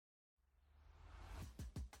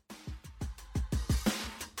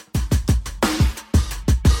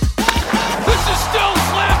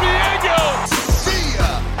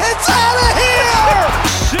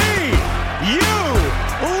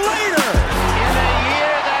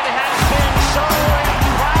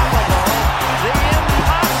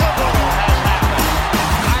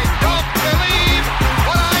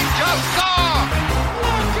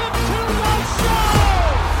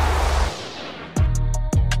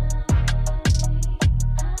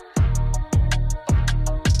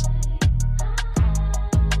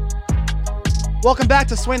Welcome back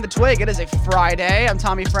to Swing the Twig. It is a Friday. I'm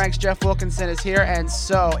Tommy Franks. Jeff Wilkinson is here, and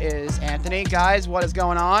so is Anthony. Guys, what is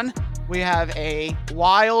going on? We have a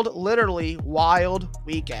wild, literally wild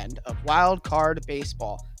weekend of wild card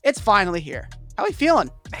baseball. It's finally here. How are we feeling?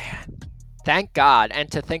 Man, thank God.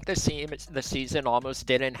 And to think the season almost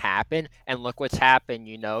didn't happen, and look what's happened,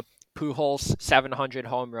 Pujols 700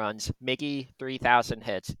 home runs, Miggy 3,000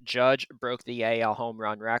 hits, Judge broke the AL home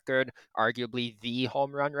run record, arguably the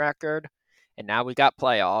home run record, and now we got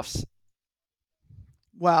playoffs.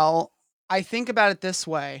 Well, I think about it this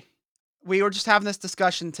way. We were just having this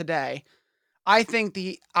discussion today. I think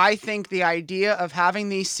the idea of having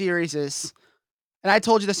these series is, and I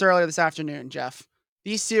told you this earlier this afternoon, Jeff.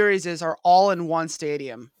 These series are all in one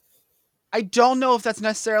stadium. I don't know if that's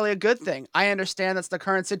necessarily a good thing. I understand that's the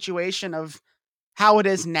current situation of how it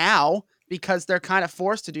is now because they're kind of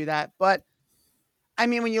forced to do that. But I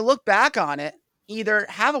mean, when you look back on it, either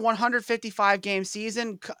have a 155 game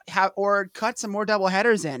season or cut some more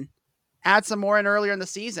doubleheaders in, add some more in earlier in the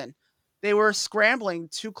season. They were scrambling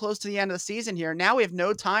too close to the end of the season here. Now we have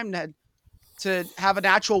no time to have an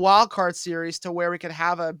actual wild card series to where we could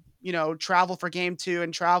have travel for game 2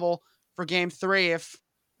 and travel for game 3 if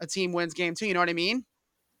a team wins game 2. You know what I mean?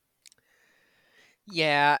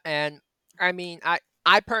 Yeah, and I mean,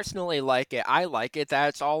 I personally like it. I like it that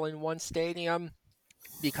it's all in one stadium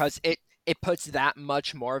because it puts that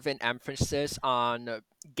much more of an emphasis on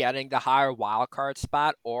getting the higher wild card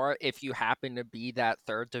spot, or if you happen to be that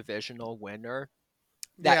third divisional winner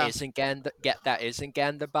that Yeah. isn't getting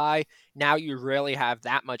the bye, now you really have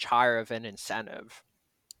that much higher of an incentive,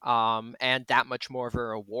 and that much more of a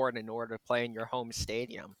reward in order to play in your home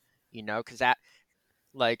stadium. Because that,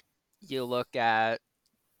 like, you look at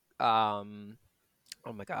um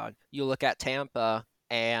oh my God, you look at Tampa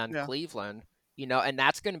and Yeah. Cleveland, and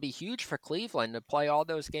that's going to be huge for Cleveland to play all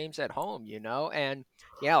those games at home, and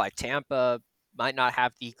yeah, like Tampa might not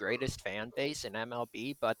have the greatest fan base in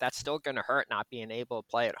MLB, but that's still going to hurt not being able to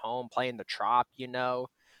play at home, playing the Trop,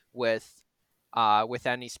 with with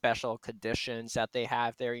any special conditions that they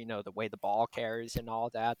have there, the way the ball carries and all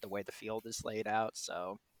that, the way the field is laid out.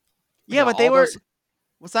 So, Yeah, but they all were those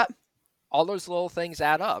what's that? little things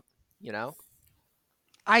add up, you know.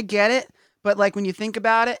 I get it, but like when you think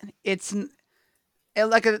about it,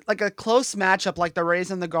 like a close matchup like the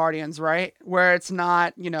Rays and the Guardians, right? Where it's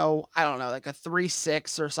not, I don't know, like a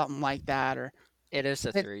 3-6 or something like that It is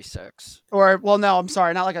a it, 3-6. or well no, I'm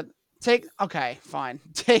sorry, not like a take okay, fine.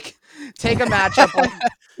 Take a matchup like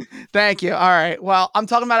thank you. All right. Well, I'm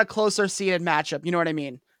talking about a closer seeded matchup, you know what I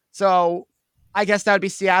mean? So, I guess that would be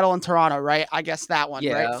Seattle and Toronto, right? I guess that one,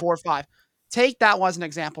 right? Yeah. 4-5. Take that one as an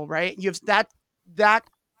example, right? You have that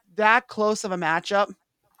that close of a matchup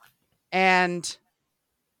and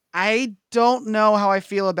I don't know how I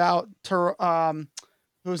feel about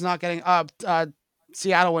who's not getting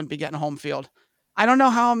Seattle wouldn't be getting home field. I don't know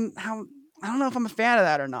how I don't know if I'm a fan of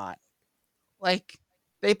that or not. Like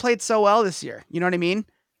they played so well this year. You know what I mean?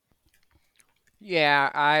 Yeah,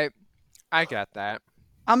 I get that.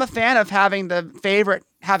 I'm a fan of having the favorite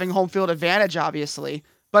having home field advantage, obviously,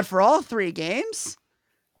 but for all 3 games,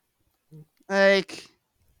 like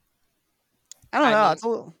I don't I know. mean It's a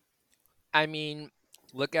little. I mean,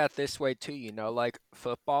 look at it this way too, like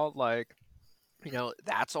football, like,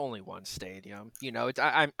 that's only one stadium. It's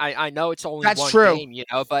I know it's only That's one true. game,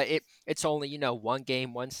 but it's only, one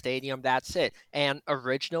game, one stadium, that's it. And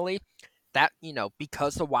originally that,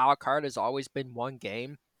 because the wild card has always been one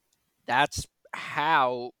game, that's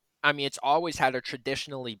how, I mean, it's always had to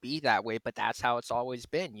traditionally be that way, but that's how it's always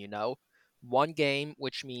been. One game,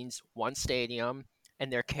 which means one stadium,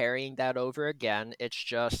 and they're carrying that over again. It's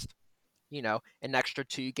just, an extra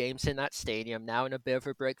 2 games in that stadium now and a bit of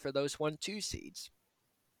a break for those 1-2 seeds.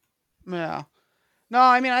 Yeah. No,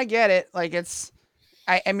 I mean I get it. Like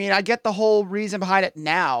I mean I get the whole reason behind it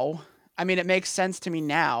now. I mean it makes sense to me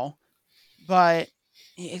now, but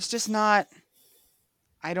it's just not.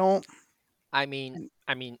 I don't. I mean,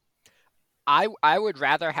 I mean, I would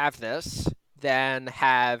rather have this than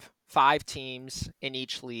have 5 teams in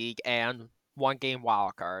each league and 1 game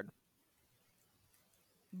wild card.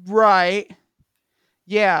 Right.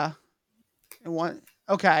 Yeah. And one.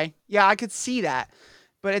 Okay. Yeah, I could see that,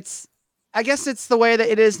 but it's. I guess it's the way that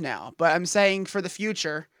it is now. But I'm saying for the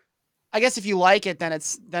future, I guess if you like it, then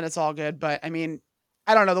it's all good. But I mean,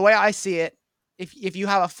 I don't know the way I see it. If you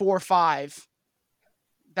have a 4-5,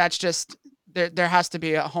 that's just there has to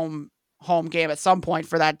be a home game at some point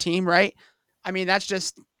for that team, right? I mean, that's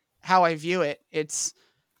just how I view it. It's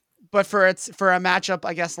but for a matchup,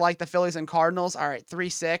 I guess like the Phillies and Cardinals. All right,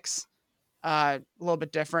 3-6, a little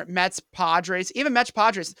bit different. Mets Padres, even Mets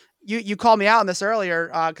Padres. you called me out on this earlier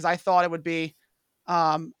because I thought it would be.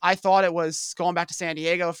 I thought it was going back to San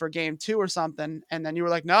Diego for game 2 or something, and then you were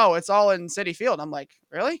like, "No, it's all in Citi Field." I'm like,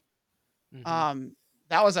 "Really?" Hmm. Um,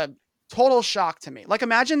 that was a total shock to me. Like,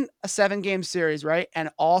 imagine a 7-game series, right? And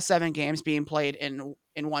all 7 games being played in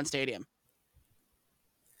one stadium.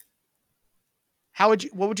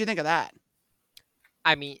 What would you think of that?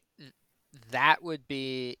 I mean, that would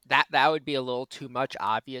be that would be a little too much,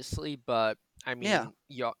 obviously, but I Yeah.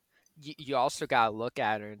 mean, you also gotta look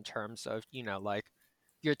at it in terms of, like,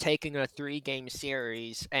 you're taking a 3-game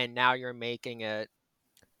series and now you're making it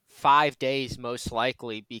 5 days most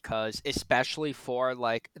likely, because especially for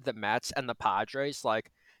like the Mets and the Padres,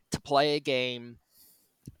 like, to play a game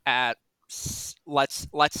at let's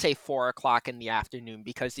say 4 o'clock in the afternoon,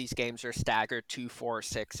 because these games are staggered 2, 4,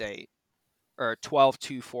 6, 8, or 12,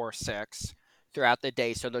 2, 4, 6 throughout the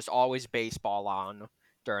day. So there's always baseball on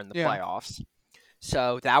during the Yeah. playoffs.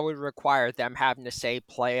 So that would require them having to, say,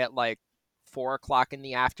 play at like 4 o'clock in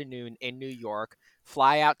the afternoon in New York,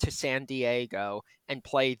 fly out to San Diego and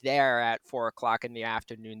play there at 4 o'clock in the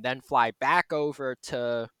afternoon, then fly back over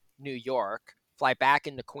to New York, fly back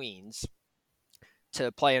into Queens to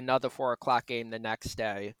play another 4 o'clock game the next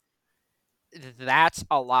day. That's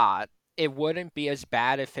a lot. It wouldn't be as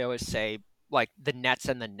bad if it was, say, like the Mets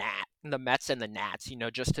and the Nats,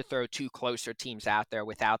 just to throw two closer teams out there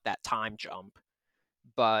without that time jump.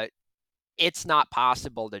 But it's not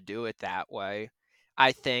possible to do it that way.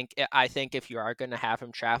 I think if you are going to have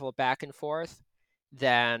him travel back and forth,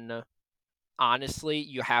 then honestly,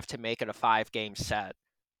 you have to make it a 5-game set,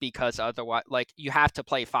 because otherwise, like, you have to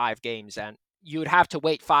play 5 games and you would have to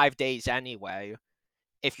wait 5 days anyway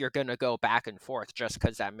if you're going to go back and forth, just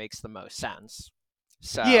because that makes the most sense.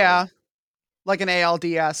 So, Yeah. Like an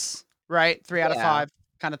ALDS, right? 3 out of yeah, 5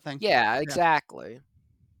 kind of thing. yeah, Yeah. exactly.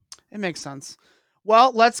 It makes sense.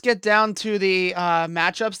 Well, let's get down to the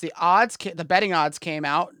matchups. The betting odds came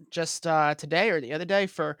out just today or the other day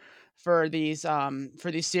for these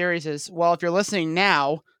series. Well, if you're listening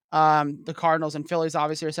now, the Cardinals and Phillies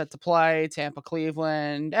obviously are set to play. Tampa,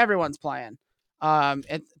 Cleveland, everyone's playing.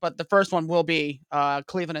 But the first one will be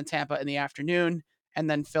Cleveland and Tampa in the afternoon, and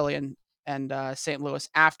then Philly and St. Louis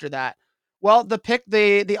after that. Well,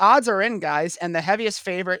 the odds are in, guys, and the heaviest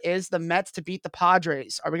favorite is the Mets to beat the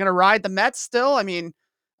Padres. Are we going to ride the Mets still? I mean,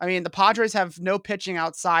 the Padres have no pitching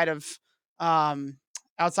um,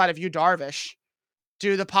 outside of Yu Darvish.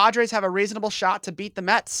 Do the Padres have a reasonable shot to beat the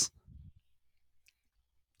Mets?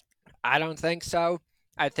 I don't think so.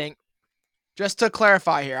 I think, Just to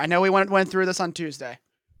clarify here, I know we went through this on Tuesday.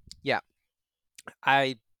 yeah,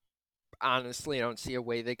 I honestly don't see a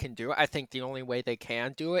way they can do it. I think the only way they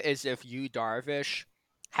can do it is if Yu Darvish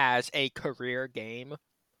has a career game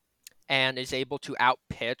and is able to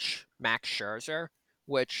outpitch Max Scherzer,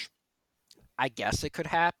 which I guess it could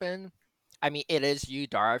happen. I mean, it is Yu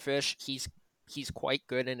Darvish. He's quite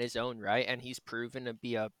good in his own right, and he's proven to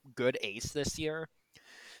be a good ace this year.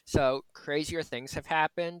 So crazier things have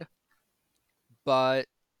happened, but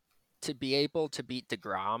to be able to beat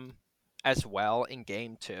DeGrom as well in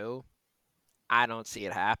game 2, I don't see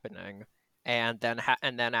it happening. And then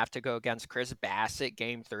have to go against Chris Bassett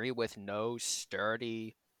game 3 with no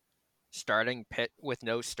sturdy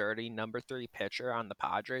number 3 pitcher on the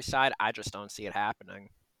Padres side. I just don't see it happening.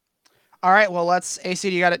 All right, well, let's AC.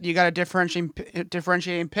 You got a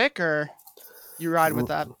differentiating pick, or you ride with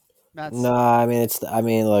that? Mets. No, I mean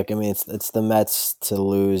look, I mean it's the Mets to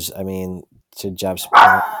lose. I mean, to Jeff's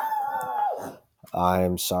point,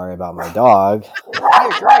 I'm sorry about my dog, He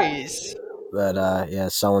agrees. but yeah,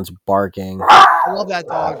 someone's barking. I love that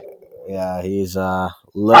dog. Yeah, he's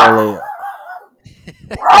literally.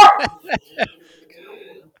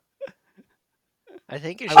 I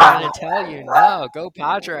think he's trying to tell you, no, go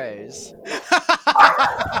Padres.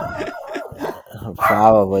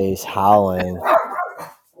 Probably he's howling.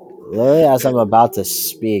 Literally, as I'm about to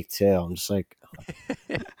speak too, I'm just like,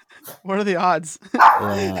 What are the odds?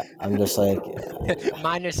 yeah, I'm just like,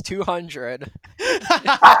 Minus 200.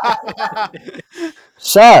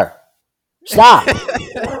 sir, stop.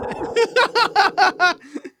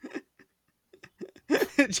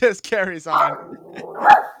 It just carries on.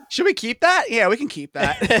 Should we keep that? Yeah, we can keep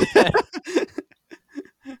that.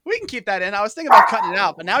 We can keep that in. I was thinking about cutting it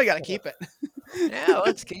out, but now we got to keep it. Yeah,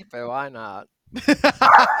 let's keep it. Why not?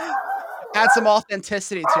 Add some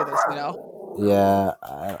authenticity to this, you know? Yeah,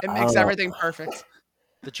 It I makes don't know. everything perfect.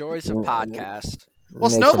 The joys of podcast. Well,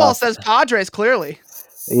 Makes it Snowball all- says Padres clearly.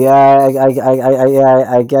 Yeah,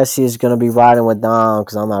 I guess he's gonna be riding with Dom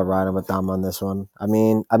because I'm not riding with Dom on this one. I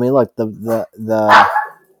mean, look, the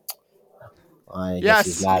I guess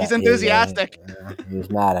he's Yes, mad he's at he, enthusiastic. he was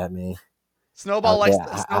mad at me. Snowball rides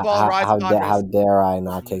the How Padres. dare I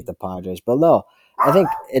not take the Padres? But no, I think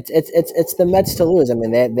it's the Mets to lose. I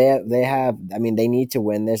mean they have. I mean they need to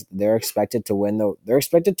win this. They're expected to win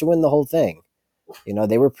the whole thing. You know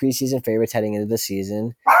they were preseason favorites heading into the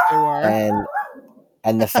season, They were.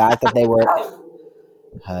 and the fact that they were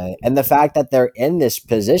and the fact that they're in this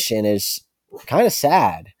position is kind of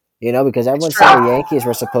sad. You know because It's everyone true. said the Yankees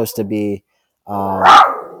were supposed to be.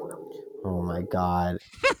 Oh my God.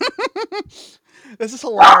 This is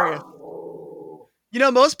hilarious. You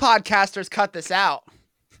know, most podcasters cut this out.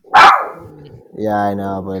 Yeah, I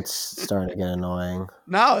know, but it's starting to get annoying.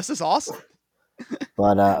 No, this is awesome. We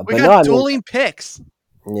But no, got I mean, dueling picks.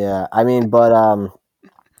 yeah, I mean, but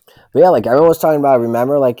yeah, like everyone was talking about.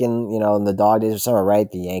 Remember, like in the dog days of summer, right?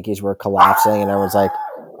 The Yankees were collapsing, and everyone's like,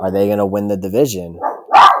 "Are they going to win the division?"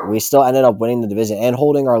 We still ended up winning the division and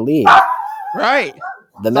holding our lead. Right.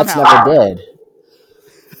 The Mets Somehow. never did.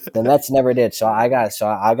 The Mets never did. So I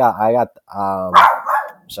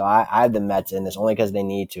have the Mets in this only because they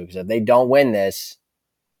need to. Because if they don't win this,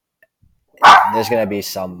 there's gonna be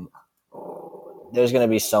some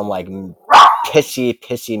like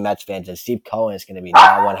pissy Mets fans, and Steve Cohen is gonna be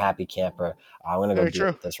not one happy camper. I'm gonna go Very deal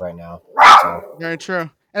true. with this right now. So Very true.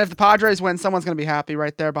 And if the Padres win, someone's gonna be happy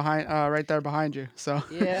right there behind you. So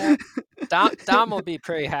Yeah, Dom will be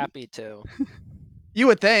pretty happy too. you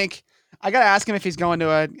would think. I gotta ask him if he's going to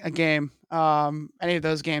a game, any of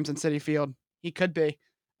those games in City Field. He could be,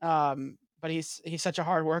 but he's such a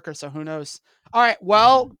hard worker, so who knows? All right,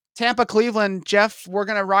 well, Tampa, Cleveland, Jeff, we're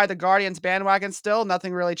gonna ride the Guardians bandwagon still.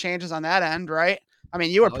 Nothing really changes on that end, right? I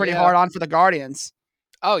mean, you were Oh pretty yeah. hard on for the Guardians.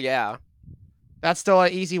 Oh yeah. That's still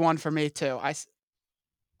an easy one for me too.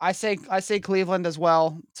 I say Cleveland as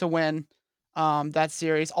well to win that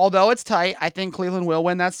series. Although it's tight, I think Cleveland will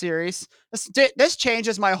win that series. This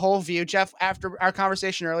changes my whole view, Jeff. After our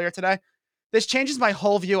conversation earlier today, this changes my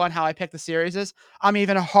whole view on how I pick the series. I'm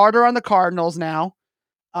even harder on the Cardinals now.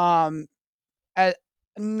 Um, I'm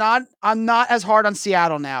not as hard on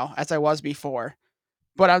Seattle now as I was before,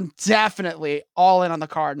 but I'm definitely all in on the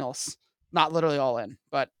Cardinals. Not literally all in,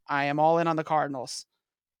 but I am all in on the Cardinals,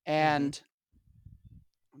 and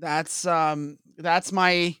that's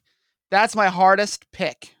my hardest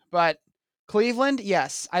pick. But Cleveland,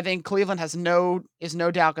 yes, I think Cleveland is no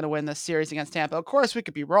doubt going to win this series against Tampa. Of course, we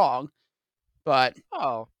could be wrong, but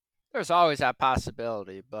Oh, there's always that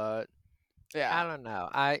possibility, but yeah. I don't know.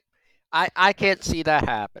 I can't see that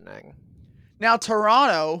happening. Now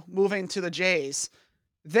Toronto moving to the Jays,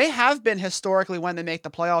 they have been historically when they make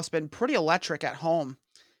the playoffs been pretty electric at home,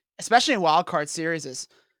 especially in wild card series.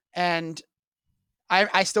 And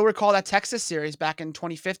I still recall that Texas series back in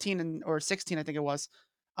 2015 or 16, I think it was,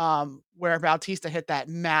 where Bautista hit that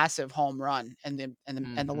massive home run and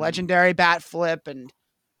the legendary bat flip and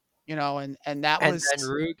that And was then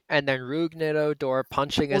Rougned Odor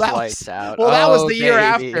punching well his that was lights out. well that was Oh the year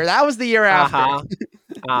baby. after. That was the year after. Uh-huh.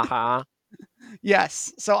 Uh-huh.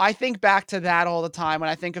 Yes. So I think back to that all the time when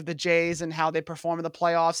I think of the Jays and how they perform in the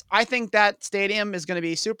playoffs. I think that stadium is going to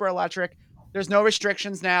be super electric. There's no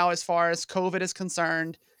restrictions now as far as COVID is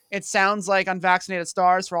concerned. It sounds like unvaccinated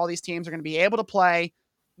stars for all these teams are going to be able to play.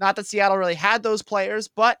 Not that Seattle really had those players,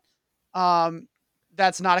 but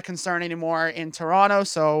that's not a concern anymore in Toronto.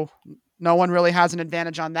 So no one really has an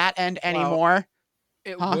advantage on that end Well, anymore.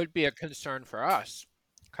 it Huh? would be a concern for us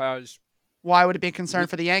cuz Why would it be a concern we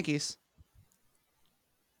for the Yankees?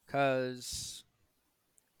 cuz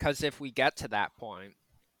cuz if we get to that point,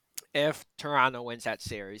 if Toronto wins that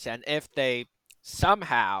series and if they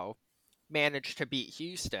somehow manage to beat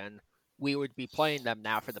Houston, we would be playing them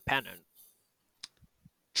now for the pennant.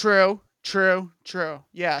 True.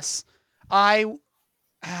 Yes. I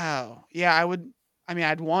I would. I mean,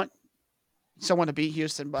 I'd want someone to beat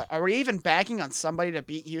Houston, but are we even banking on somebody to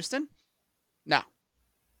beat Houston? No,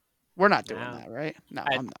 we're not doing Now, that, right? No,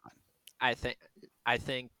 I I'm not. I think I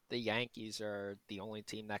think the Yankees are the only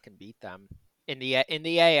team that can beat them in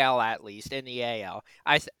the AL, at least in the AL.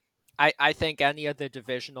 I think any of the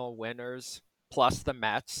divisional winners plus the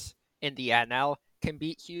Mets in the NL can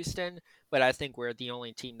beat Houston, but I think we're the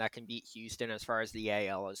only team that can beat Houston as far as the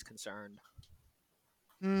AL is concerned.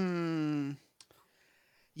 Hmm.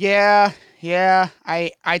 Yeah.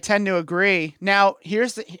 I tend to agree. Now,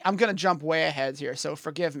 I'm gonna jump way ahead here, so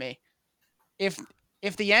forgive me. If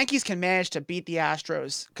if the Yankees can manage to beat the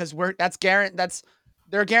Astros, because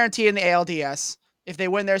they're guaranteed in the ALDS. If they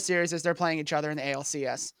win their series, they're playing each other in the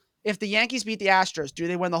ALCS. If the Yankees beat the Astros, do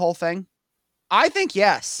they win the whole thing? I think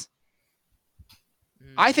yes.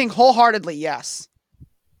 I Hmm. think wholeheartedly yes.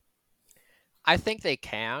 I think they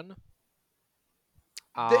can.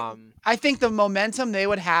 I think the momentum they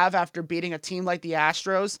would have after beating a team like the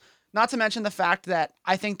Astros, not to mention the fact that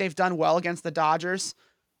I think they've done well against the Dodgers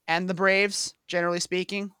and the Braves, generally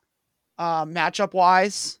speaking, matchup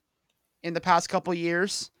wise, in the past couple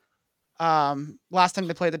years. Last time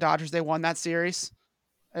they played the Dodgers, they won that series,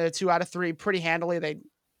 2 out of 3, pretty handily.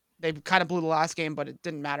 They kind of blew the last game, but it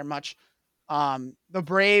didn't matter much. The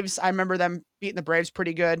Braves, I remember them beating the Braves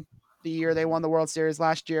pretty good the year they won the World Series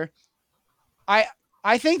last year. I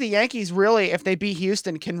I think the Yankees really, if they beat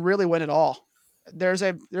Houston, can really win it all. There's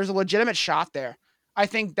a legitimate shot there. I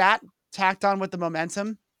think that tacked on with the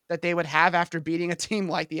momentum that they would have after beating a team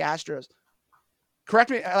like the Astros. Correct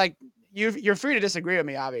me, like you're free to disagree with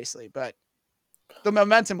me, obviously, but the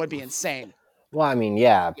momentum would be insane. Well, I mean,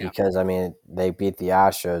 yeah, because I mean they beat the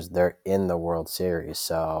Astros. They're in the World Series,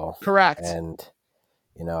 so Correct. and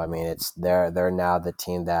I mean it's they're now the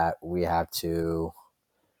team that we have to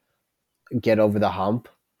get over the hump,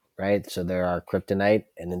 right? So they're our kryptonite,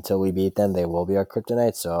 and until we beat them, they will be our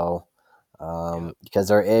kryptonite. So because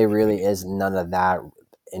there really is none of that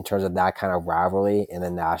in terms of that kind of rivalry in the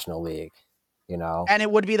National League, And it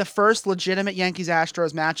would be the first legitimate Yankees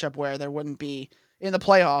Astros matchup where there wouldn't be in the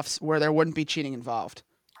playoffs where there wouldn't be cheating involved.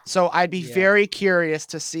 So I'd be very curious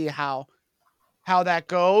to see how that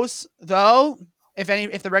goes. Though,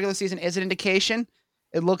 if the regular season is an indication,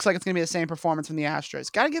 it looks like it's going to be the same performance from the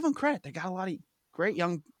Astros. Got to give them credit. They got a lot of great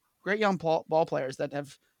young ball players that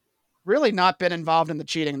have really not been involved in the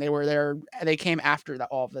cheating. They were there. They came after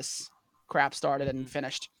all of this crap started and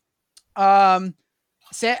finished.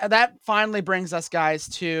 That finally brings us, guys,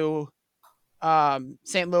 to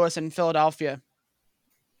St. Louis and Philadelphia.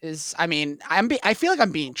 I feel like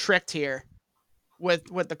I'm being tricked here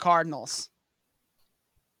with the Cardinals.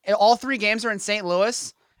 All 3 games are in St.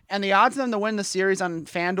 Louis, and the odds of them to win the series on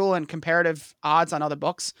FanDuel and comparative odds on other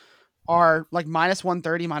books are like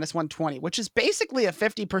 -130, -120, which is basically a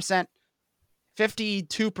 50%,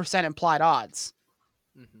 52% implied odds.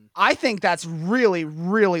 Mm-hmm. I think that's really,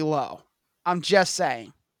 really low. I'm just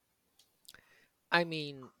saying. I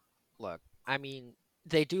mean, look,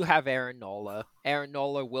 they do have Aaron Nola. Aaron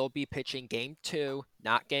Nola will be pitching game 2,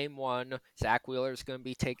 not game 1. Zach Wheeler is going to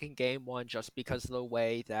be taking game 1 just because of the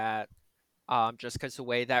way that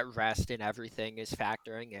rest and everything is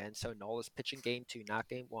factoring in. So Nola's pitching game 2, not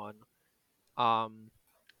game 1.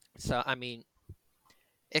 So I mean,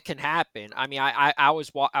 it can happen. I mean, I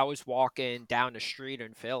was walking down the street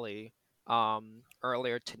in Philly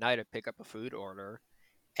earlier tonight to pick up a food order,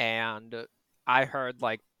 and I heard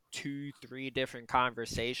like 2-3 different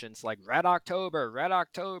conversations like Red October,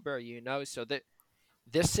 so that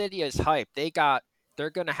this city is hyped. They're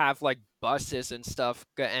gonna have like buses and stuff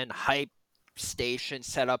and hype stations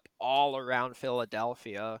set up all around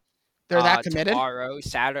Philadelphia. They're that committed? Tomorrow,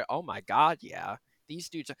 Saturday. Oh my God, yeah. These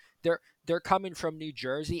dudes, they're coming from New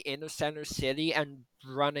Jersey into Center City and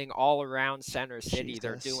running all around Center City. Jesus.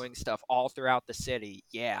 They're doing stuff all throughout the city.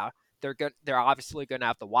 Yeah, they're obviously gonna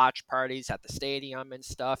have the watch parties at the stadium and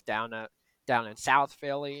stuff down in South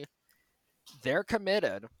Philly. They're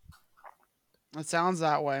committed. It sounds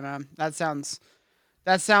that way, man. That sounds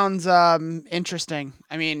interesting.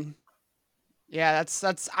 I mean, yeah,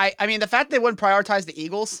 I mean the fact they wouldn't prioritize the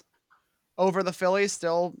Eagles over the Phillies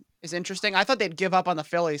still is interesting. I thought they'd give up on the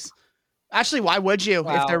Phillies. Actually, why would you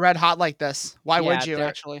if they're red hot like this? Why would you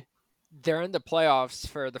actually? They're in the playoffs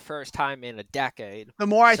for the first time in a decade. The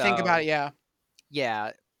more I think about it, yeah.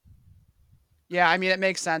 Yeah. Yeah, I mean it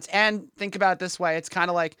makes sense. And think about it this way, it's kind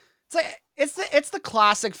of like it's the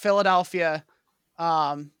classic Philadelphia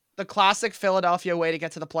way to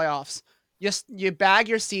get to the playoffs. You bag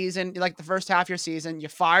your season, like the first half of your season, you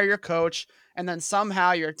fire your coach, and then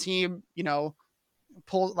somehow your team,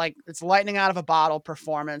 pull like it's lightning out of a bottle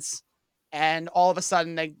performance, and all of a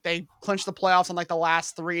sudden they clinch the playoffs on like the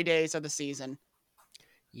last 3 days of the season.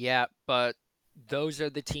 Yeah, but those are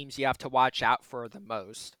the teams you have to watch out for the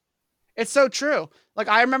most. It's so true. Like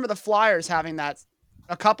I remember the Flyers having that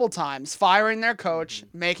a couple times, firing their coach,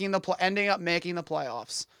 ending up making the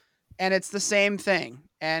playoffs, and it's the same thing.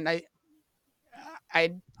 And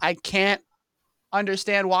I can't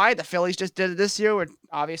understand why the Phillies just did it this year with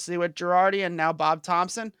Girardi and now Bob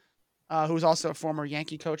Thompson, who's also a former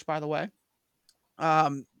Yankee coach, by the way.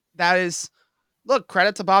 That is, look,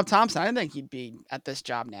 credit to Bob Thompson. I didn't think he'd be at this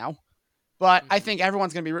job now, but I think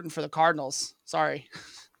everyone's going to be rooting for the Cardinals. Sorry.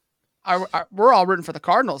 We're all rooting for the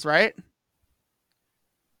Cardinals, right?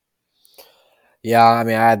 Yeah, I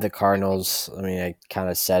mean, I had the Cardinals. I mean, I kind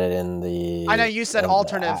of said it in the. I know you said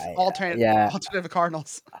alternative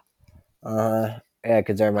Cardinals. Yeah,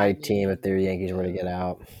 because they're my team if the Yankees were to get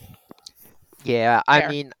out. Yeah, I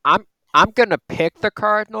mean, I'm gonna pick the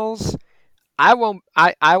Cardinals. I won't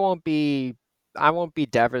be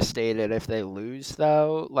devastated if they lose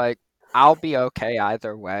though. Like I'll be okay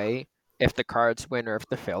either way if the Cards win or if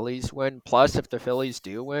the Phillies win. Plus if the Phillies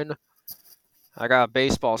do win, I got a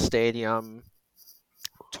baseball stadium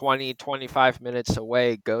 20-25 minutes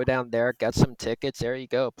away. Go down there, get some tickets. There you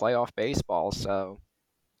go, playoff baseball. So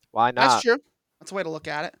why That's not? true. That's a way to look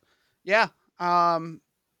at it. Yeah. Um,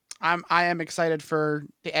 I am excited for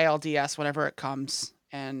the ALDS whenever it comes,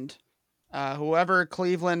 and whoever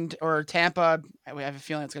Cleveland or Tampa, I have a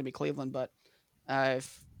feeling it's going to be Cleveland, but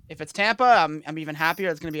if it's Tampa, I'm even happier.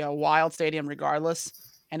 It's going to be a wild stadium regardless,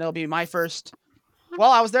 and it'll be my first.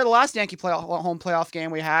 Well, I was there the last Yankee home playoff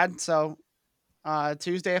game we had, so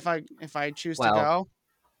Tuesday if I choose to Well, go.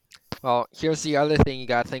 well, here's the other thing you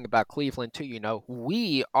got to think about Cleveland too.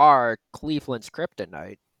 We are Cleveland's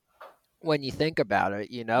kryptonite. When you think about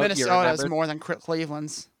it, you Minnesota is remember. more than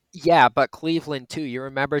Cleveland's. Yeah, but Cleveland too. You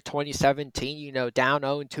remember 2017, down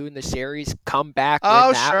 0-2 in the series, come back, win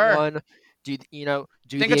Oh that sure, one, do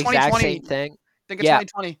think the of exact 2020. same thing. Think of Yeah,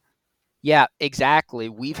 2020. yeah, exactly.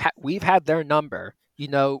 We've had their number.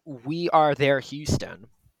 We are their Houston.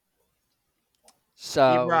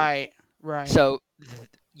 So Right, right. so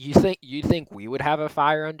you think we would have a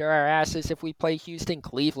fire under our asses if we play Houston?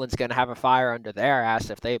 Cleveland's gonna have a fire under their ass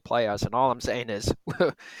if they play us, and all I'm saying is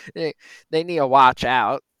they, they need to watch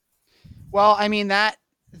out. Well, I mean that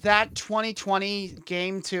 2020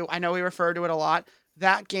 game two. I know we refer to it a lot.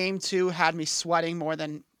 That game two had me sweating more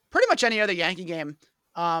than pretty much any other Yankee game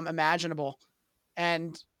imaginable.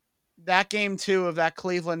 And that game two of that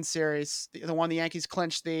Cleveland series, the one the Yankees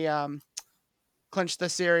clinched the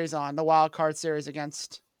series on the wild card series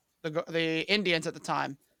against the Indians at the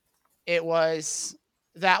time. It was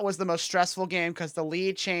that was the most stressful game because the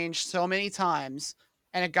lead changed so many times,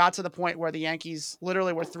 and it got to the point where the Yankees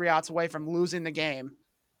literally were 3 outs away from losing the game.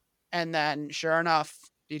 And then, sure enough,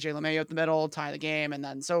 DJ LeMahieu at the middle, tie the game, and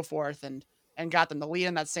then so forth, and got them the lead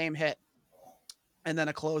in that same hit, and then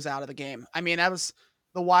a closeout of the game. I mean, that was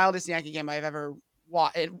the wildest Yankee game I've ever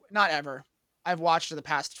watched. Not ever. I've watched in the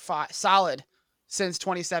past solid since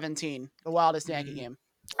 2017. The wildest Yankee Mhm. game.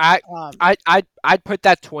 I Um, I'd put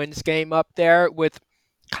that Twins game up there with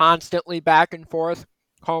constantly back and forth,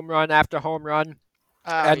 home run after home run,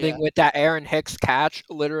 oh yeah. ending with that Aaron Hicks catch,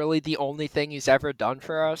 literally the only thing he's ever done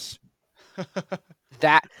for us.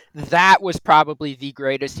 That was probably the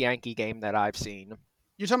greatest Yankee game that I've seen.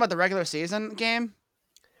 You're talking about the regular season game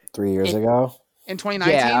 3 years It, ago. in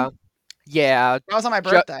yeah, 2019? yeah. That was on my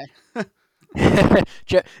Ju- birthday.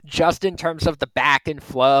 just in terms of the back and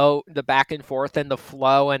flow, the back and forth and the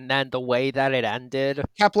flow, and then the way that it ended.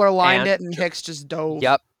 Kepler lined And it and Hicks just dove.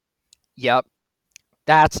 yep, yep.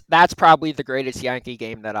 That's probably the greatest Yankee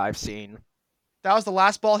game that I've seen. That was the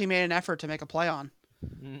last ball he made an effort to make a play on.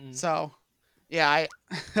 Mm, So, yeah,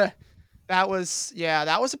 that was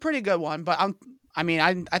a pretty good one. But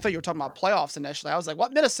I thought you were talking about playoffs initially. I was like,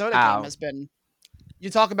 what Minnesota game Ow. has been? We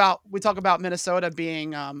talk about Minnesota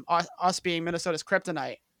being us being Minnesota's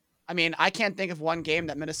kryptonite. I mean, I can't think of one game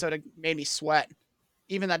that Minnesota made me sweat.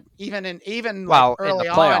 Even like Well, in the early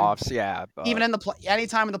on, playoffs, yeah, even but in any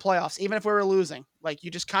time in the playoffs, even if we were losing, like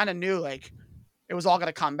you just kind of knew like it was all going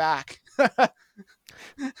to come back.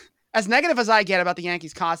 As negative as I get about the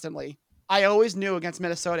Yankees constantly, I always knew against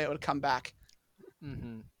Minnesota it would come back.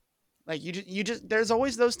 mhm. Like you just there's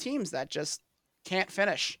always those teams that just can't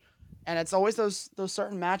finish, and it's always those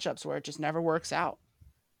certain matchups where it just never works out,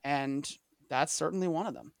 and that's certainly one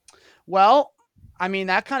of them. Well, I mean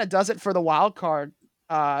that kind of does it for the wild card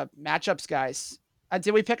matchups, guys.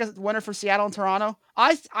 Did we pick a winner for Seattle and Toronto?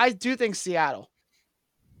 I do think Seattle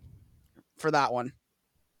for that one,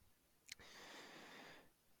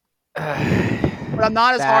 but I'm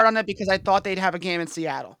not as hard that on it because I thought they'd have a game in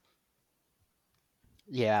Seattle.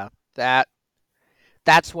 yeah,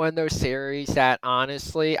 that's one of those series that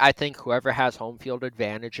honestly, I think whoever has home field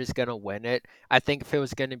advantage is going to win it. I think if it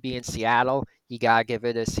was going to be in Seattle, you got to give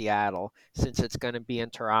it to Seattle. Since it's going to be in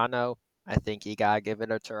Toronto, I think you got to give it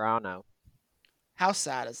to Toronto. How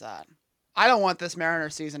sad is that? I don't want this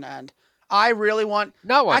Mariners season to end. I really want.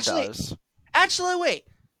 No one Actually, does. actually, wait.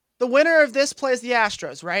 The winner of this plays the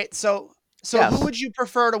Astros, right? So who Yes. would you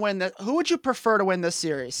prefer to win this? Who would you prefer to win this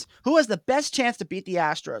series? Who has the best chance to beat the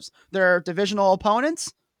Astros? Their divisional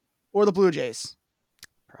opponents or the Blue Jays?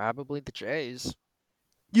 Probably the Jays.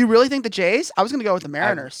 You really think the Jays? I was going to go with the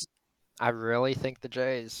I Mariners. I really think the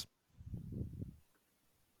Jays.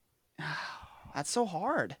 That's so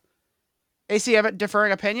hard. AC, have a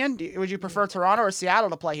differing opinion? Would you prefer Toronto or Seattle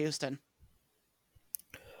to play Houston?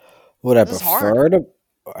 Would I This is hard. prefer to?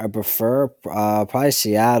 I prefer probably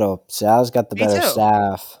Seattle. Seattle's got the Me better too.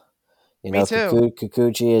 staff. Me too.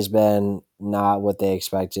 Kikuchi has been not what they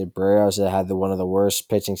expected. Barrios had one of the worst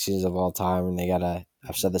pitching seasons of all time, and they gotta.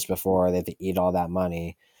 I've said this before. They have to eat all that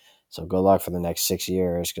money. So good luck for the next 6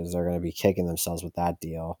 years because they're going to be kicking themselves with that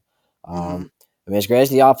deal. Hmm. I mean, as great as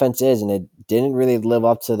the offense is, and it didn't really live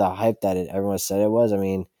up to the hype that everyone said it was.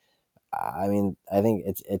 I think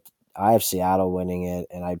it's. I have Seattle winning it,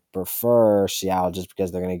 and I prefer Seattle just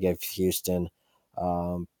because they're going to give Houston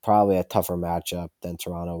probably a tougher matchup than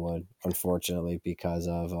Toronto would, unfortunately, because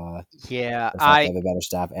of Yeah, the fact they have a better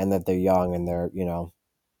staff and that they're young and they don't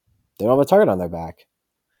have a target on their back.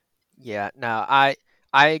 yeah, no, I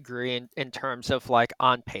agree in terms of like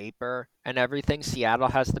on paper and everything. Seattle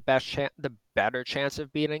has the better chance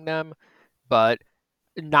of beating them, but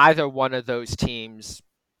neither one of those teams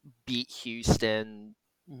beat Houston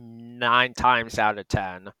 9 times out of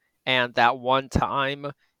 10, and that one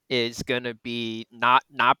time is gonna be not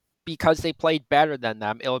because they played better than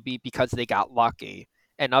them. It'll be because they got lucky.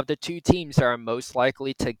 And of the two teams that are most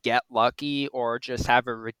likely to get lucky or just have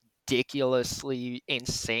a ridiculously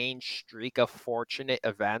insane streak of fortunate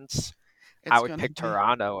events, I It's would gonna pick be.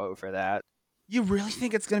 Toronto over that. You really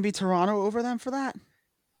think it's gonna be Toronto over them for that?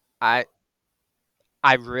 I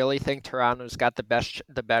I really think Toronto's got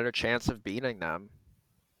the better chance of beating them.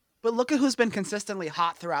 But look at who's been consistently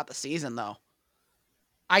hot throughout the season, though.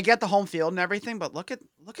 I get the home field and everything, but look at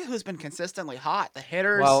who's been consistently hot. The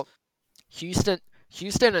hitters. Well, Houston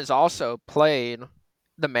Houston has also played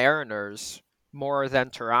the Mariners more than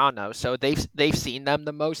Toronto, so they've seen them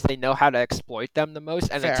the most. They know how to exploit them the most,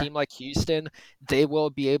 and a Fair. team like Houston, they will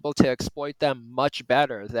be able to exploit them much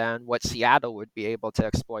better than what Seattle would be able to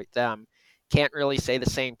exploit them. Can't really say the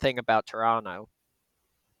same thing about Toronto.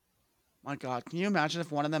 My God, can you imagine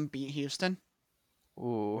if one of them beat Houston?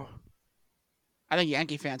 Ooh. I think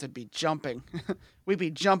Yankee fans would be jumping. We'd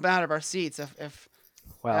be jumping out of our seats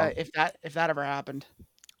Well, if that ever happened.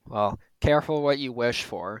 well, careful what you wish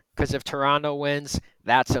for, because if Toronto wins,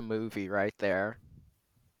 that's a movie right there.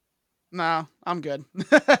 No, I'm good.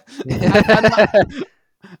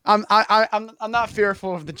 I'm not. I'm not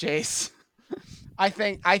fearful of the Jays. I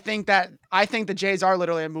think the Jays are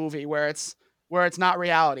literally a movie where it's not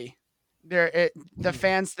reality. The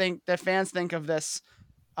fans think of this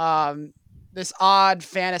this odd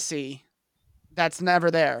fantasy that's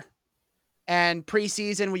never there. And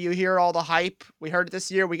preseason, when you hear all the hype, we heard it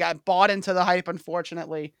this year. We got bought into the hype,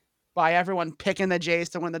 unfortunately, by everyone picking the Jays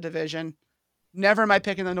to win the division. Never am I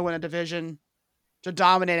picking them to win a division to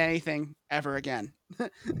dominate anything ever again.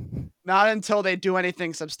 Not until they do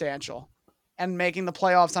anything substantial. And making the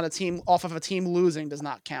playoffs on a team off of a team losing does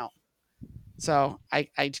not count. So I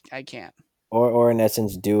can't. Or in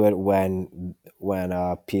essence, do it when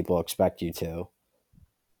people expect you to,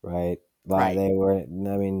 right? But Right. they were. I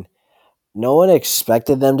mean, no one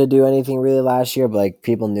expected them to do anything really last year, but like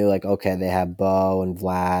people knew, like okay, they have Bo and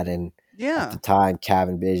Vlad, and at the Yeah. time,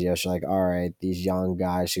 Kevin Biggio. So like, all right, these young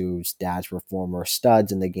guys whose dads were former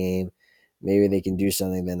studs in the game, maybe they can do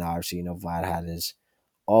something. Then obviously, Vlad had his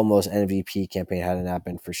almost MVP campaign had it not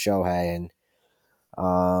been for Shohei, and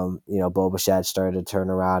Bo Bichette started to turn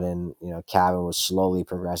around, and Kevin was slowly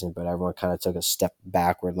progressing, but everyone kind of took a step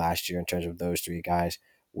backward last year in terms of those three guys,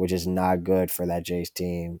 which is not good for that Jays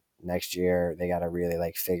team. Next year, they got to really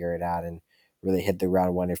like figure it out and really hit the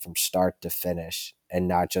ground running from start to finish, and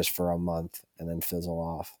not just for a month and then fizzle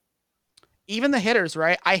off. Even the hitters,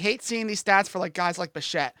 right? I hate seeing these stats for like guys like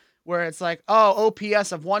Bichette, where it's like, oh,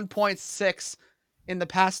 OPS of 1.6 in the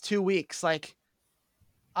past 2 weeks. Like,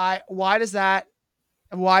 I why does that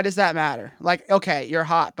matter? Like, okay, you're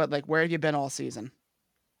hot, but like, where have you been all season?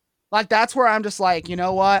 Like, that's where I'm just like, you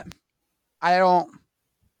know what? I don't.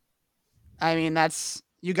 I mean, that's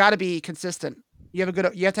you got to be consistent. You have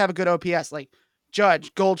to have a good OPS. Like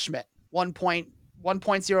Judge Goldschmidt, 1.05,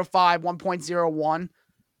 1.01,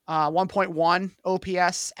 1.1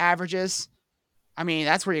 OPS averages. I mean,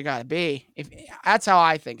 that's where you got to be. If that's how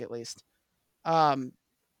I think, at least. Um,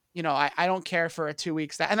 I don't care for a 2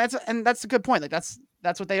 weeks that, and that's a good point. Like that's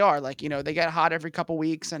what they are. Like they get hot every couple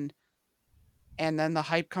weeks, and then the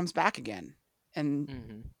hype comes back again. And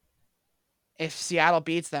Hmm. if Seattle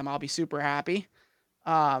beats them, I'll be super happy.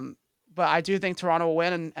 Um, but I do think Toronto will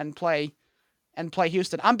win and play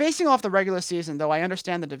Houston. I'm basing off the regular season, though. I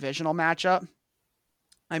understand the divisional matchup.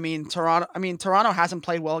 Toronto hasn't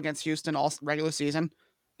played well against Houston all regular season.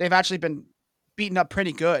 They've actually been beaten up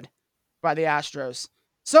pretty good by the Astros.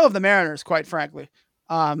 So have the Mariners, quite frankly.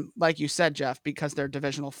 Like you said, Jeff, because they're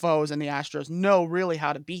divisional foes and the Astros know really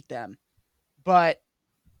how to beat them. But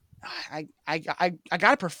I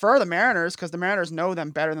gotta prefer the Mariners because the Mariners know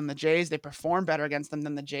them better than the Jays. They perform better against them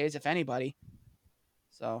than the Jays, if anybody.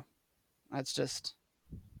 So that's just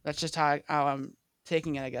how I'm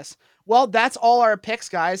taking it, I guess. Well, that's all our picks,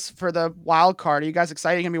 guys, for the wild card. Are you guys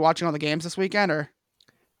excited? You gonna be watching all the games this weekend, or?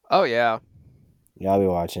 Oh yeah. Yeah, I'll be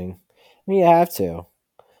watching. I mean, you have to.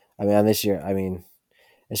 I mean, on this year, I mean,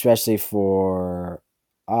 especially for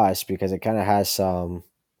us, because it kind of has some,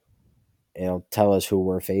 it'll tell us who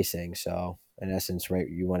we're facing. So, in essence, right,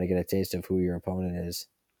 you want to get a taste of who your opponent is.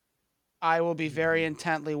 I will be very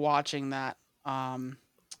intently watching that.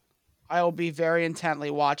 I will be very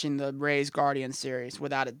intently watching the Rays Guardian series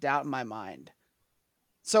without a doubt in my mind.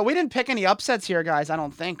 So we didn't pick any upsets here, guys. I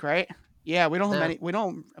don't think, right? Yeah, we don't have Nah. any. We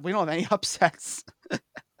don't have any upsets.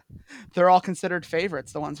 They're all considered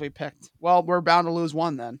favorites. The ones we picked. Well, we're bound to lose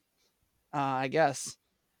one then. I guess.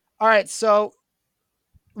 All right, so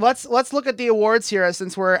let's look at the awards here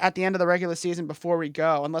since we're at the end of the regular season. Before we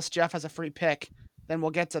go, unless Jeff has a free pick, then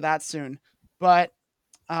we'll get to that soon. But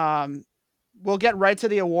um, we'll get right to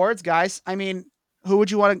the awards, guys. I mean, who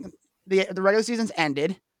would you want to? The regular season's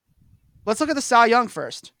ended. Let's look at the Cy Young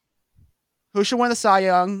first. Who should win the Cy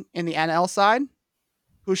Young in the NL side?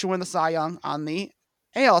 Who should win the Cy Young on the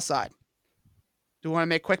AL side? Do we want to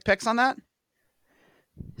make quick picks on that?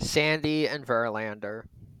 Sandy and Verlander.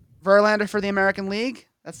 Verlander for the American League?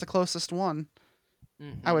 That's the closest one,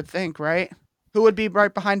 Mm-hmm. I would think, right? Who would be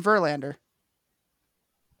right behind Verlander?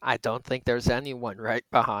 I don't think there's anyone right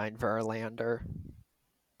behind Verlander.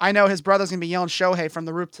 I know his brother's gonna be yelling Shohei from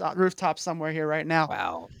the rooftop somewhere here right now.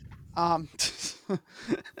 Wow. Um,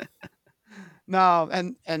 no,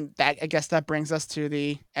 and that I guess that brings us to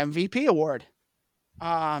the MVP award.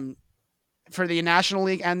 For the National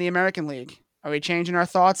League and the American League. Are we changing our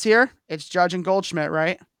thoughts here? It's Judge and Goldschmidt,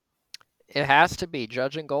 right? It has to be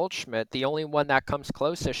Judge and Goldschmidt. The only one that comes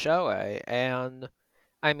close to Shohei. And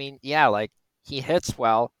I mean, yeah, like he hits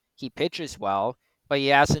well, he pitches well, but he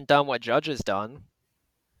hasn't done what Judge has done.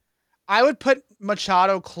 I would put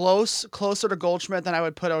Machado closer to Goldschmidt than I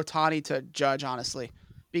would put Ohtani to Judge, honestly,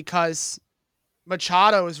 because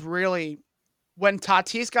Machado is really when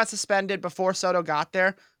Tatis got suspended before Soto got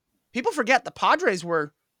there. People forget the Padres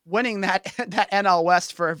were winning that NL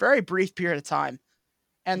West for a very brief period of time,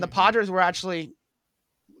 and the Padres were actually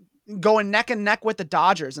going neck and neck with the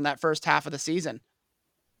Dodgers in that first half of the season.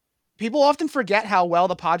 People often forget how well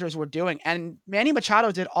the Padres were doing, and Manny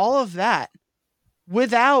Machado did all of that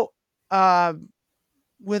without Tatis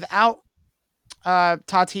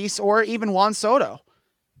or even Juan Soto.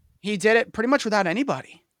 He did it pretty much without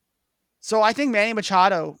anybody. So I think Manny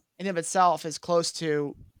Machado in of itself is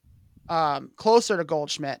closer to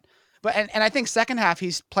Goldschmidt. But and I think second half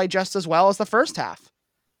he's played just as well as the first half.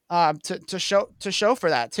 To show for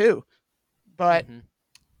that too. But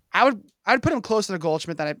I'd put him closer to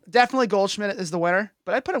Goldschmidt definitely Goldschmidt is the winner,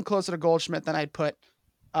 but I'd put him closer to Goldschmidt than I'd put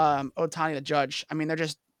Ohtani the Judge. I mean,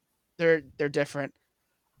 they're different.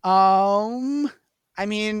 I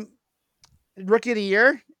mean, Rookie of the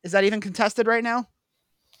Year, is that even contested right now?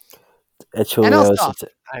 It's Julio.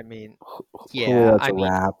 I mean, yeah, I mean,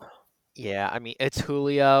 wrap. Yeah, I mean, it's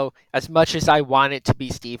Julio. As much as I want it to be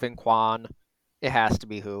Stephen Kwan, it has to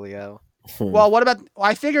be Julio. Well, what about? Well,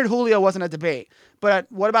 I figured Julio wasn't a debate, but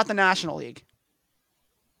what about the National League?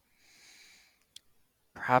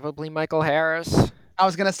 Probably Michael Harris. I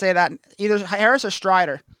was gonna say that either Harris or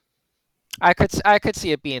Strider. I could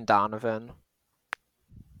see it being Donovan.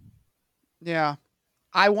 Yeah,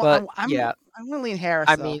 I want to lean Harris.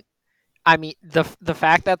 I mean the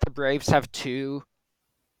fact that the Braves have two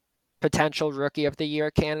potential Rookie of the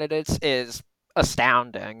Year candidates is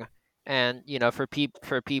astounding. And you know, for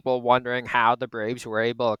people wondering how the Braves were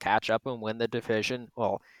able to catch up and win the division,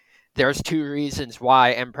 well, there's two reasons why,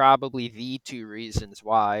 and probably the two reasons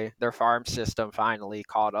why their farm system finally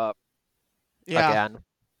caught up again.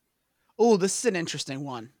 Oh, this is an interesting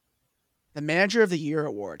one. The Manager of the Year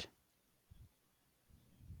award.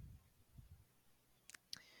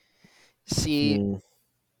 See,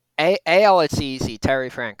 AL, it's easy. Terry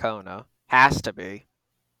Francona has to be.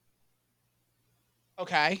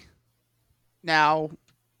 Okay. Now,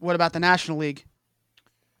 what about the National League?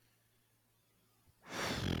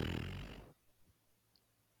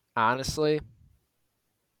 Honestly,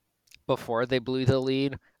 before they blew the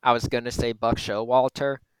lead, I was gonna say Buck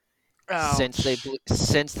Showalter. Oh.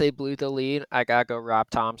 Since they blew the lead, I gotta go Rob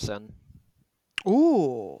Thompson.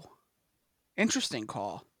 Ooh, interesting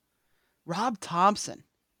call, Rob Thompson.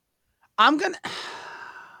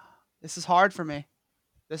 This is hard for me.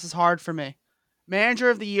 Manager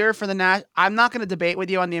of the Year for the I'm not gonna debate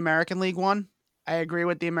with you on the American League one. I agree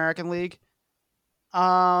with the American League.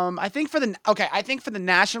 I think for the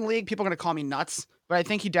National League, people are gonna call me nuts, but I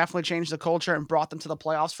think he definitely changed the culture and brought them to the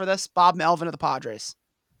playoffs for this. Bob Melvin of the Padres.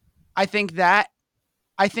 I think that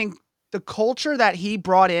I think the culture that he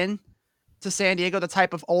brought in to San Diego, the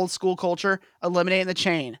type of old school culture, eliminating the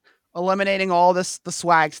chain, eliminating all the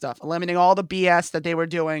swag stuff, eliminating all the BS that they were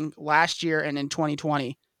doing last year and in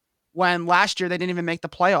 2020, when last year they didn't even make the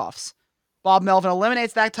playoffs. Bob Melvin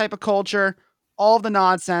eliminates that type of culture, all of the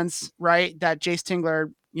nonsense, right, that Jace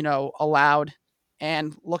Tingler, allowed.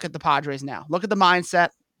 And look at the Padres now. Look at the mindset.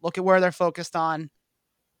 Look at where they're focused on.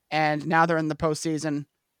 And now they're in the postseason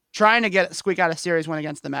trying to squeak out a series win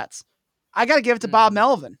against the Mets. I got to give it to Bob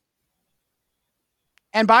Melvin.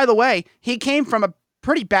 And by the way, he came from a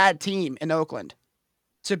pretty bad team in Oakland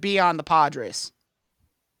to be on the Padres.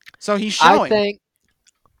 So he's showing.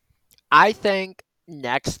 I think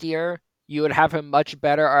next year you would have a much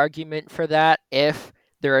better argument for that if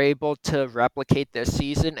they're able to replicate this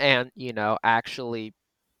season and, actually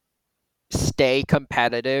stay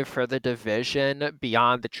competitive for the division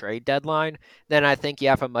beyond the trade deadline. Then I think you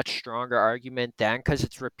have a much stronger argument then because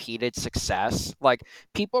it's repeated success. Like,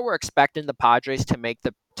 people were expecting the Padres to make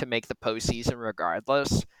the postseason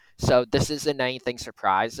regardless. So this isn't anything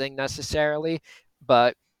surprising necessarily,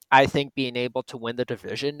 but I think being able to win the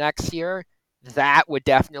division next year, that would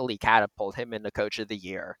definitely catapult him into Coach of the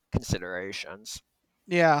Year considerations.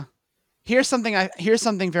 Yeah. Here's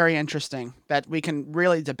something very interesting that we can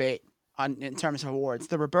really debate in terms of awards.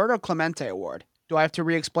 The Roberto Clemente Award. Do I have to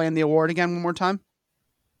re-explain the award again one more time?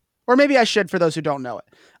 Or maybe I should for those who don't know it.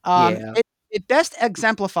 Yeah. It best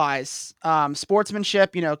exemplifies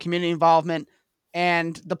sportsmanship, community involvement,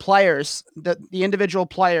 and the players, the individual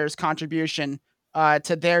players' contribution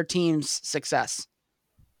to their team's success.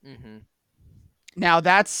 Mm-hmm. Now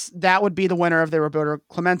that would be the winner of the Roberto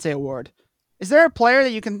Clemente Award. Is there a player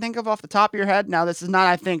that you can think of off the top of your head? Now, this is not,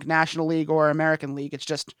 I think, National League or American League. It's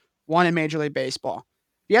just one in Major League Baseball.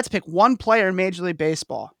 If you had to pick one player in Major League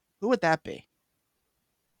Baseball, who would that be?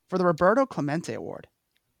 For the Roberto Clemente Award.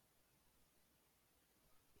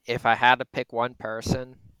 If I had to pick one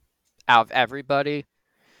person out of everybody,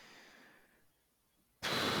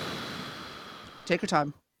 take your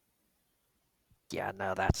time. Yeah,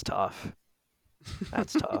 no, that's tough.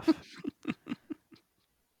 That's tough.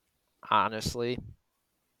 Honestly,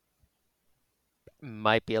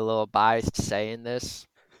 might be a little biased saying this,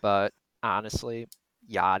 but honestly,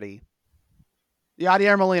 Yadi.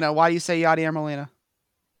 Yadier Molina. Why do you say Yadier Molina?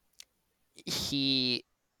 He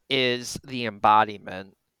is the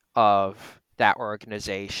embodiment of that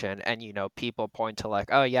organization, and people point to like,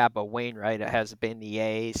 oh yeah, but Wainwright has been the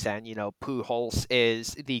ace, and Pujols is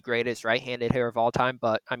the greatest right-handed hitter of all time.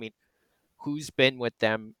 But I mean, who's been with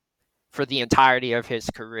them for the entirety of his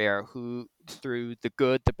career? Who, through the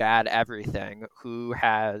good, the bad, everything, who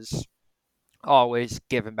has always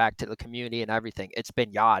given back to the community and everything? It's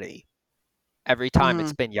been Yadi. Every time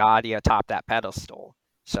it's been Yadi atop that pedestal.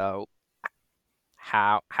 So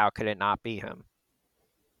how could it not be him?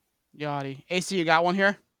 Yadi. AC, you got one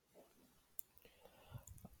here?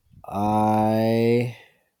 For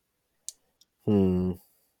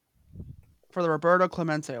the Roberto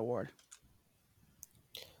Clemente Award.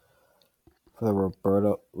 For the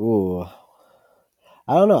Roberto,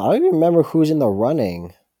 I don't know. I don't even remember who's in the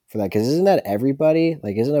running for that. Because isn't that everybody?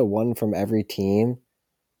 Like, isn't it one from every team?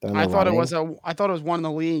 I thought it was one in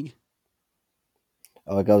the league.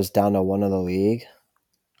 Oh, it goes down to one in the league?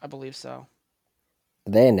 I believe so.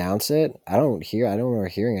 Did they announce it? I don't remember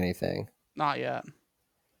hearing anything. Not yet.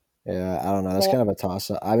 Yeah, I don't know. That's kind of a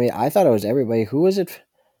toss-up. I mean, I thought it was everybody. Who was it?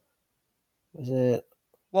 Was it?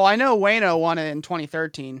 Well, I know Wayno won it in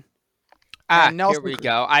 2013. Here we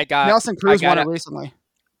go. Nelson Cruz won it recently.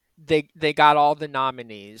 They got all the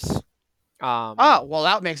nominees. Well,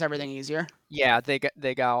 that makes everything easier. Yeah, they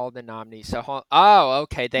got all the nominees. So,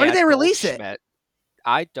 okay. When did they release it?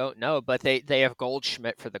 I don't know, but they have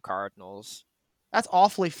Goldschmidt for the Cardinals. That's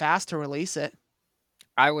awfully fast to release it.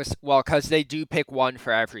 Because they do pick one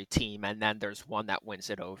for every team, and then there's one that wins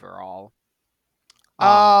it overall.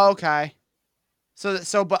 Okay.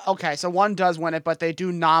 So one does win it, but they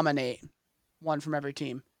do nominate one from every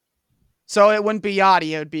team. So it wouldn't be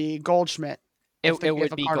Yadi, it would be Goldschmidt. It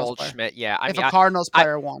would be Goldschmidt, yeah. If a Cardinals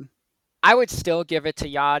player won. I would still give it to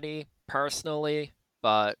Yadi, personally,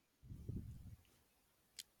 but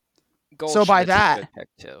Goldschmidt's a good pick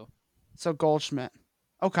too. So Goldschmidt.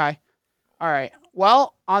 Okay. All right.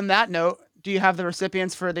 Well, on that note, do you have the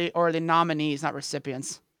recipients for the nominees, not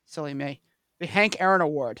recipients? Silly me. The Hank Aaron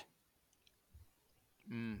Award.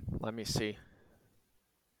 Let me see.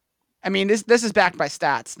 I mean, this is backed by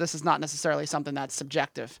stats. This is not necessarily something that's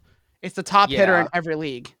subjective. It's the top hitter in Yeah. every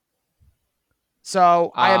league.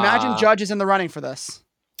 So I imagine Uh, Judge is in the running for this.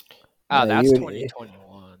 oh, Yeah, that's you would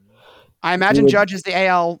 2021. I you imagine would Judge is the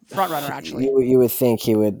AL frontrunner, actually. you would think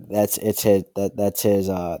he would. That's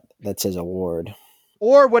his award.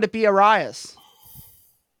 Or would it be Arias?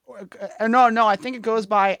 No. I think it goes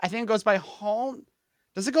by home.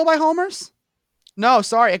 Does it go by homers? No,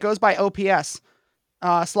 sorry. It goes by OPS.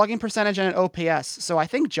 Slugging percentage and an OPS. So I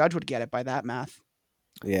think Judge would get it by that math.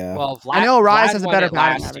 Yeah. Well, I know Arias Vlad has a won better it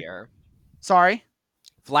batting last average. year. Sorry?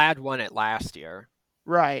 Vlad won it last year.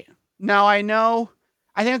 Right. Now I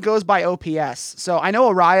think it goes by OPS. So I know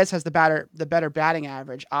Arias has the better batting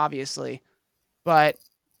average, obviously, but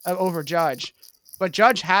over Judge. But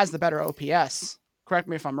Judge has the better OPS. Correct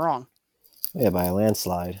me if I'm wrong. Yeah, by a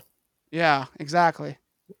landslide. Yeah, exactly.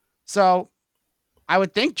 So I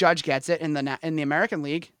would think Judge gets it in the American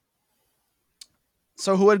League.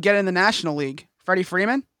 So who would get it in the National League? Freddie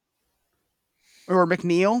Freeman or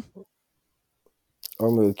McNeil? Or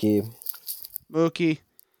Mookie.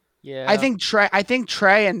 Yeah. I think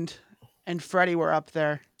Trey and Freddie were up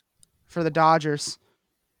there for the Dodgers.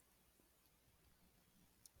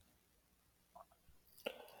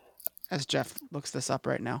 As Jeff looks this up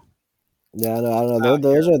right now. Yeah, no, I don't know.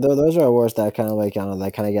 Those are awards that kind of like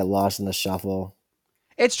that kind of get lost in the shuffle.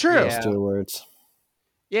 It's true. Those Yeah. two awards.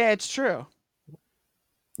 Yeah, it's true.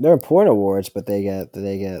 They're important awards, but they get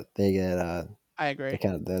I agree.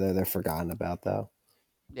 they're forgotten about though.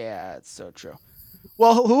 Yeah, it's so true.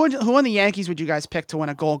 Well, who in the Yankees would you guys pick to win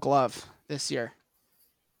a Gold Glove this year?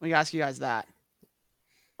 Let me ask you guys that.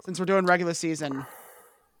 Since we're doing regular season,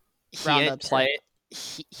 He didn't roundups here. play.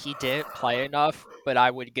 He didn't play enough, but I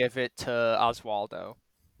would give it to Oswaldo.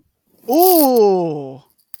 Ooh,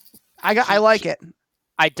 I like it.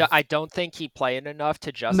 I don't think he played enough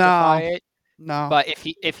to justify it. No, But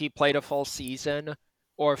if he played a full season,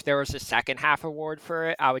 or if there was a second half award for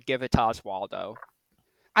it, I would give it to Oswaldo.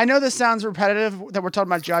 I know this sounds repetitive that we're talking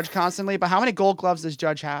about Judge constantly, but how many Gold Gloves does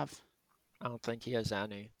Judge have? I don't think he has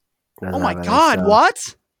any. Doesn't Oh my have any, God, so-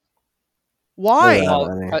 what? Why? Yeah.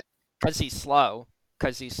 Well, any. because he's slow.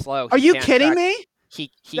 Are He you can't kidding track- me?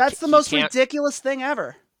 He That's the he most can't- ridiculous thing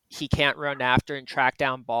ever. He can't run after and track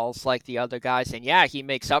down balls like the other guys, and yeah, he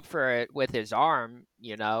makes up for it with his arm.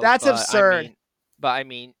 That's absurd. I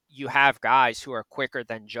mean, you have guys who are quicker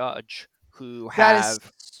than Judge, who That is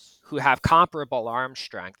have comparable arm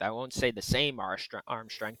strength. I won't say the same arm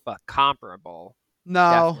strength, but comparable.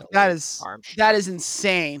 no. That Definitely is arm that strength. is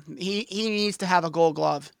insane. He needs to have a Gold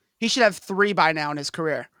Glove. He should have 3 by now in his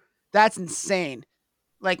career. That's insane.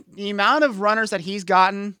 Like the amount of runners that he's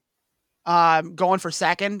gotten, going for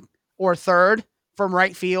second or third from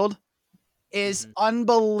right field is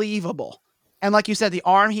unbelievable. And like you said, the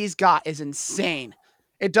arm he's got is insane.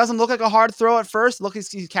 It doesn't look like a hard throw at first. Look, he's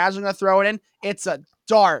casually going to throw it in. It's a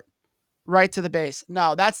dart right to the base.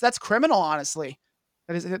 No, that's criminal, honestly,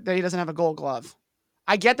 that he doesn't have a Gold Glove.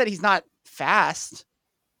 I get that he's not fast,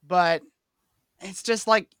 but it's just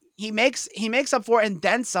like he makes up for it and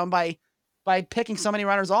then some by picking so many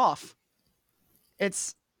runners off.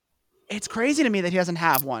 It's crazy to me that he doesn't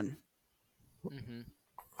have one. Mhm.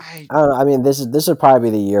 I don't know. I mean, this would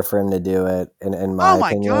probably be the year for him to do it, in my Oh my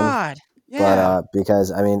opinion. God. But Yeah. because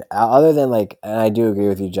I mean, other than like, and I do agree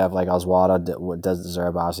with you, Jeff. Like Oswaldo does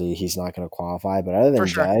deserve. Obviously, he's not going to qualify. But other than For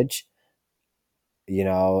sure. Judge,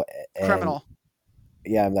 and Criminal.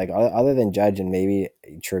 yeah, like other than Judge and maybe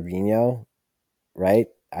Trevino, right?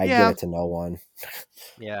 I'd Yeah. give it to no one.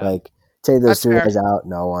 Yeah. Like take those That's 3 fair. guys out,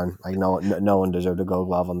 no one. Like no one deserved a Gold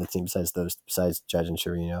Glove on the team besides Judge and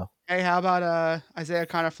Trevino. Hey, how about Isaiah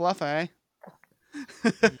Kiner-Falefa,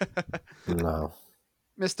 No.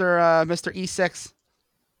 Mr. E6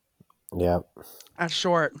 Yep. at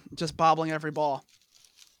short, just bobbling every ball.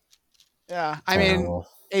 Yeah. I mean, Terrible.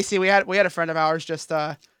 AC, we had a friend of ours just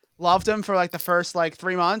loved him for like the first like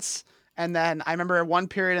 3 months. And then I remember one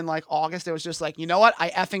period in like August, it was just like, you know what? I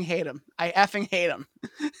effing hate him.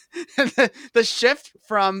 The shift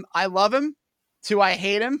from I love him to I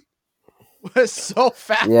hate him was so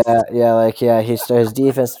fast. His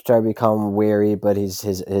defense started to become weary, but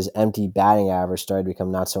his empty batting average started to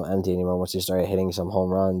become not so empty anymore once he started hitting some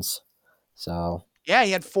home runs. So Yeah,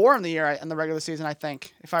 he had 4 in the regular season, I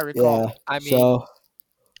think, if I recall. yeah.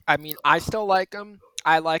 I mean, I still like him.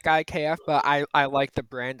 I like IKF, but I like the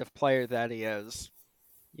brand of player that he is.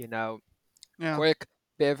 Yeah. Quick,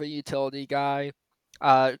 bit of a utility guy.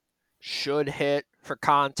 Should hit for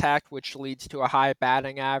contact, which leads to a high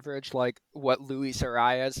batting average, like what Luis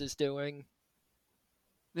Arias is doing.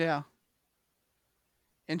 Yeah.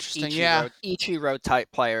 Interesting. Yeah. Ichiro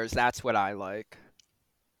type players. That's what I like.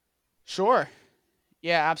 Sure.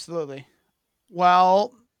 Yeah, absolutely.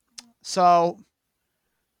 Well, so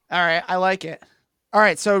all right, I like it. All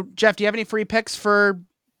right, so Jeff, do you have any free picks for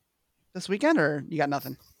this weekend, or you got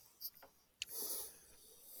nothing?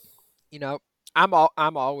 You know,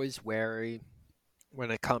 I'm always wary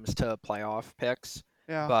when it comes to playoff picks,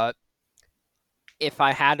 Yeah, but if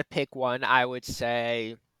I had to pick one, I would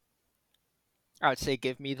say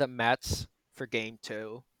give me the Mets for game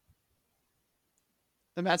 2.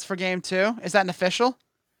 the Mets for game 2. Is that an official?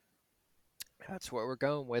 That's what we're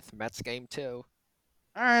going with, Mets game 2. All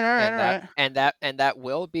right, all right, And all that right. and that and that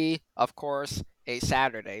will be, of course, a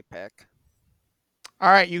Saturday pick.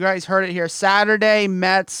 All right, you guys heard it here. Saturday,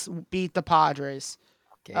 Mets beat the Padres.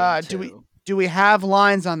 Game Do we 2. do we have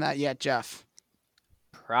lines on that yet, Jeff?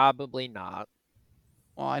 Probably not.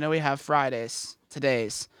 Well, I know we have Fridays,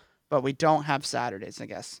 today's, but we don't have Saturdays, I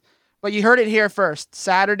guess. But you heard it here first.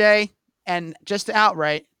 Saturday, and just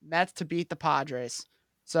outright, Mets to beat the Padres.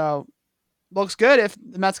 So looks good. If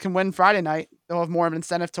the Mets can win Friday night, they'll have more of an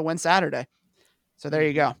incentive to win Saturday. So there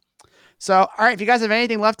you go. So, all right, if you guys have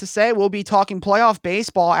anything left to say, we'll be talking playoff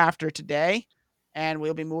baseball after today, and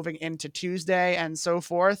we'll be moving into Tuesday and so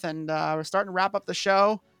forth. And we're starting to wrap up the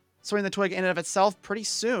show, Swing the Twig in and of itself pretty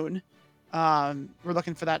soon. We're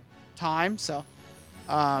looking for that time. So,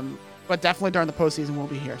 but definitely during the postseason, we'll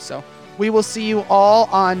be here. So we will see you all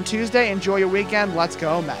on Tuesday. Enjoy your weekend. Let's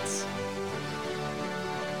go, Mets.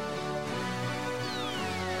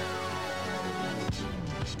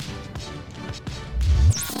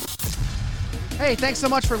 Hey, thanks so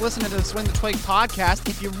much for listening to the Swing the Twig podcast.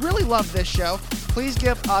 If you really love this show, please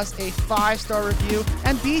give us a 5-star review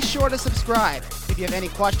and be sure to subscribe. If you have any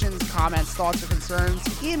questions, comments, thoughts, or concerns,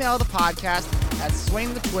 email the podcast at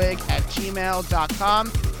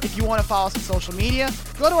swingthetwig@gmail.com. If you want to follow us on social media,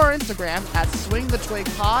 go to our Instagram at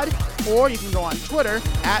swingthetwigpod, or you can go on Twitter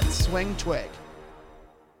at swingtwig.